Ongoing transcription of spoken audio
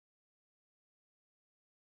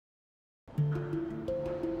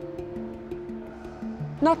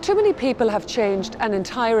Not too many people have changed an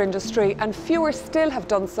entire industry, and fewer still have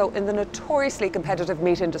done so in the notoriously competitive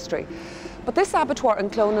meat industry. But this abattoir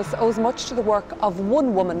in Clones owes much to the work of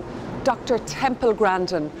one woman, Dr. Temple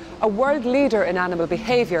Grandin, a world leader in animal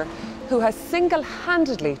behaviour, who has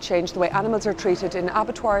single-handedly changed the way animals are treated in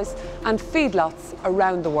abattoirs and feedlots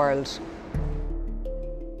around the world.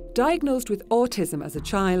 Diagnosed with autism as a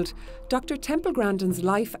child, Dr. Temple Grandin's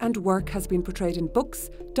life and work has been portrayed in books,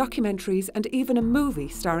 documentaries and even a movie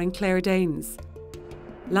starring Claire Danes.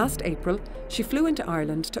 Last April, she flew into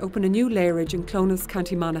Ireland to open a new lairage in Clones,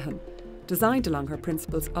 County Monaghan, designed along her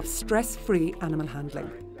principles of stress-free animal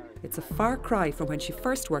handling. It's a far cry from when she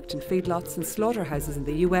first worked in feedlots and slaughterhouses in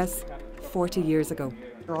the US 40 years ago.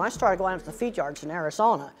 When I started going to the feed yards in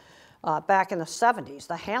Arizona, back in the 70s,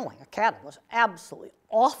 the handling of cattle was absolutely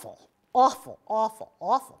awful.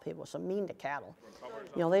 People were so mean to cattle.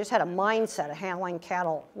 You know, they just had a mindset of handling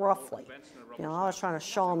cattle roughly. You know, I was trying to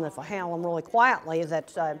show them that if I handle them really quietly,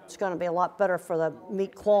 that it's going to be a lot better for the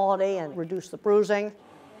meat quality and reduce the bruising.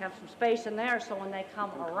 Have some space in there so when they come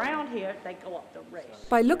around here, they go up the race.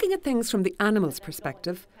 By looking at things from the animal's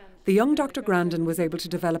perspective, the young Dr. Grandin was able to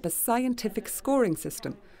develop a scientific scoring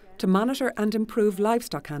system to monitor and improve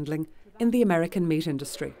livestock handling in the American meat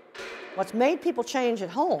industry. What's made people change at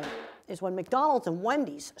home is when McDonald's and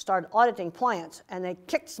Wendy's started auditing plants and they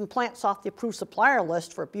kicked some plants off the approved supplier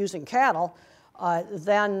list for abusing cattle,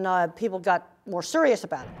 then people got more serious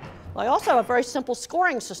about it. I also have a very simple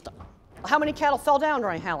scoring system. How many cattle fell down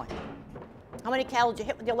during handling? How many cattle did you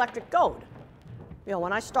hit with the electric goad? You know,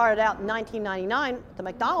 when I started out in 1999, the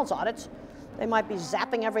McDonald's audits, they might be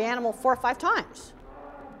zapping every animal 4 or 5 times.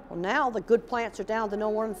 Well, now the good plants are down to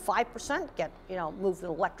no more than 5% get, moved with an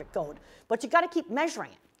electric goad. But you got to keep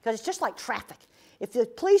measuring it, because it's just like traffic. If the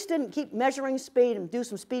police didn't keep measuring speed and do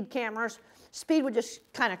some speed cameras, speed would just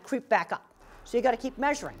kind of creep back up. So you got to keep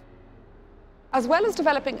measuring. As well as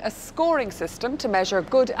developing a scoring system to measure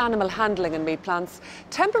good animal handling in meat plants,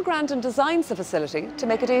 Temple Grandin designs the facility to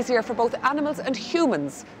make it easier for both animals and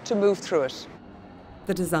humans to move through it.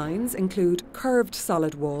 The designs include curved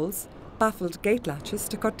solid walls, baffled gate latches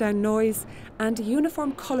to cut down noise, and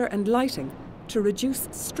uniform colour and lighting to reduce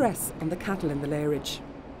stress on the cattle in the lairage.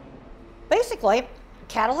 Basically,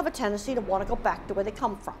 cattle have a tendency to want to go back to where they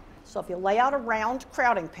come from. So if you lay out a round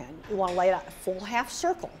crowding pen, you want to lay it out a full half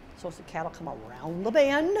circle. So as the cattle come around the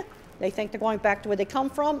bend, they think they're going back to where they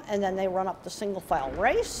come from, and then they run up the single file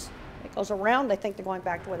race. It goes around, they think they're going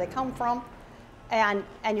back to where they come from, and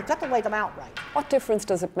you've got to lay them out right. What difference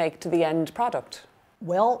does it make to the end product?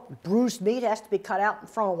 Well, bruised meat has to be cut out and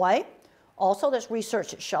thrown away. Also, there's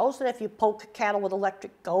research that shows that if you poke cattle with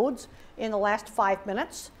electric goads in the last 5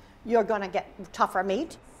 minutes, you're going to get tougher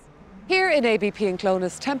meat. Here in ABP in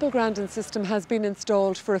Clones, Temple Grandin's system has been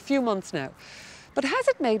installed for a few months now. But has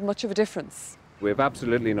it made much of a difference? We've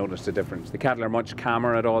absolutely noticed a difference. The cattle are much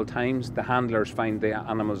calmer at all times. The handlers find the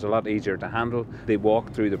animals a lot easier to handle. They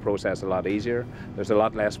walk through the process a lot easier. There's a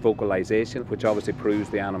lot less vocalization, which obviously proves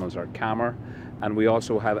the animals are calmer. And we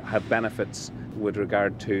also have benefits with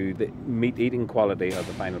regard to the meat eating quality of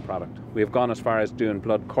the final product. We have gone as far as doing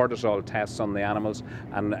blood cortisol tests on the animals,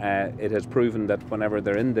 and it has proven that whenever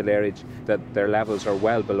they're in the lairage, that their levels are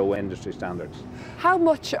well below industry standards. How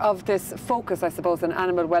much of this focus, I suppose, on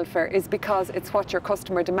animal welfare is because it's what your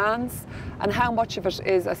customer demands, and how much of it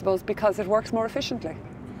is, I suppose, because it works more efficiently?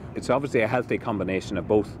 It's obviously a healthy combination of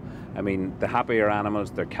both. I mean, the happier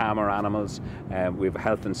animals, they're calmer animals. We have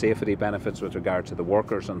health and safety benefits with regard to the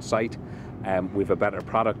workers on site. We have a better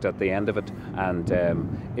product at the end of it, and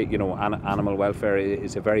animal welfare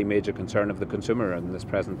is a very major concern of the consumer in this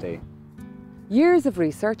present day. Years of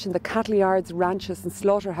research in the cattle yards, ranches and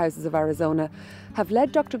slaughterhouses of Arizona have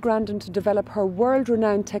led Dr. Grandin to develop her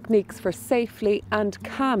world-renowned techniques for safely and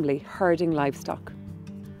calmly herding livestock.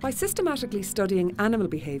 By systematically studying animal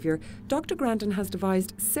behaviour, Dr. Grandin has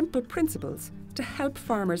devised simple principles to help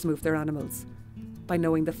farmers move their animals. By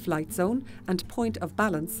knowing the flight zone and point of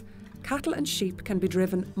balance, cattle and sheep can be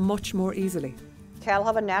driven much more easily. Cattle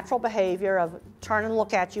have a natural behaviour of turn and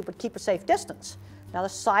look at you but keep a safe distance. Now the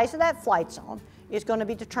size of that flight zone is going to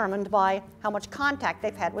be determined by how much contact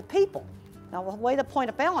they've had with people. Now the way the point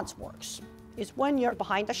of balance works is when you're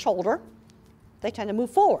behind the shoulder, they tend to move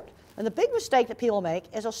forward. And the big mistake that people make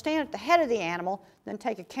is they'll stand at the head of the animal, then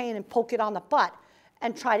take a cane and poke it on the butt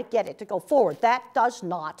and try to get it to go forward. That does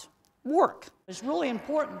not work. It's really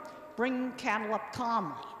important bringing cattle up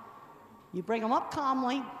calmly. You bring them up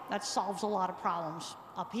calmly, that solves a lot of problems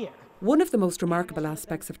up here. One of the most remarkable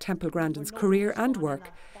aspects of Temple Grandin's career and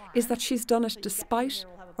work is that she's done it despite,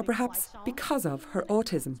 or perhaps because of, her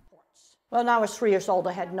autism. Well, when I was 3 years old,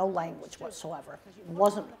 I had no language whatsoever.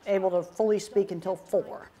 Wasn't able to fully speak until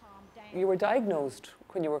 4. You were diagnosed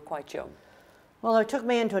when you were quite young. Well, they took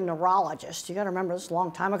me into a neurologist. You got to remember, this is a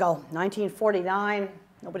long time ago, 1949.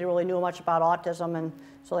 Nobody really knew much about autism, and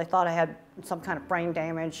so they thought I had some kind of brain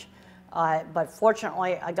damage. But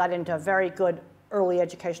fortunately, I got into a very good early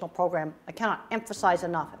educational program. I cannot emphasize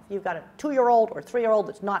enough, if you've got a 2-year-old or 3-year-old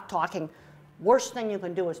that's not talking, worst thing you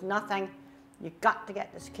can do is nothing. You've got to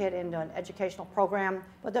get this kid into an educational program.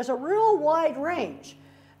 But there's a real wide range.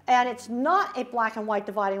 And it's not a black and white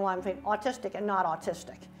dividing line between autistic and not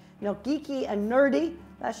autistic. You know, geeky and nerdy,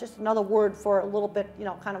 that's just another word for a little bit, you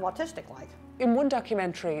know, kind of autistic-like. In one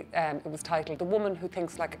documentary, it was titled "The Woman Who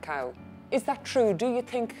Thinks Like a Cow." Is that true? Do you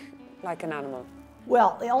think like an animal?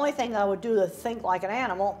 Well, the only thing that I would do to think like an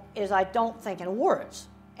animal is I don't think in words.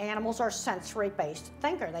 Animals are sensory-based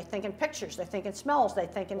thinkers. They think in pictures, they think in smells, they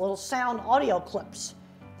think in little sound audio clips.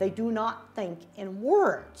 They do not think in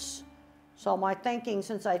words. So my thinking,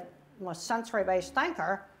 since I'm a sensory-based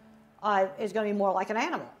thinker, is going to be more like an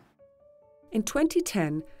animal. In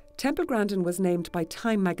 2010, Temple Grandin was named by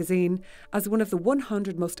Time magazine as one of the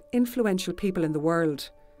 100 most influential people in the world.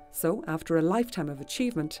 So, after a lifetime of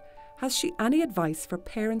achievement, has she any advice for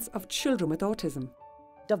parents of children with autism?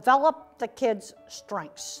 Develop the kids'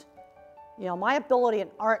 strengths. You know, my ability in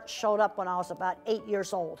art showed up when I was about 8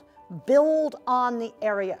 years old. Build on the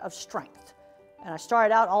area of strength. And I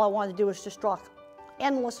started out, all I wanted to do was just draw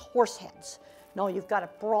endless horse heads. No, you've got to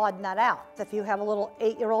broaden that out. If you have a little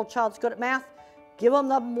 8-year-old child that's good at math, give them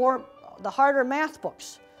the harder math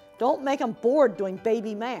books. Don't make them bored doing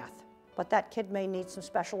baby math. But that kid may need some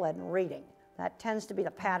special ed in reading. That tends to be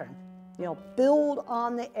the pattern. You know, build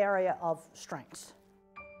on the area of strengths.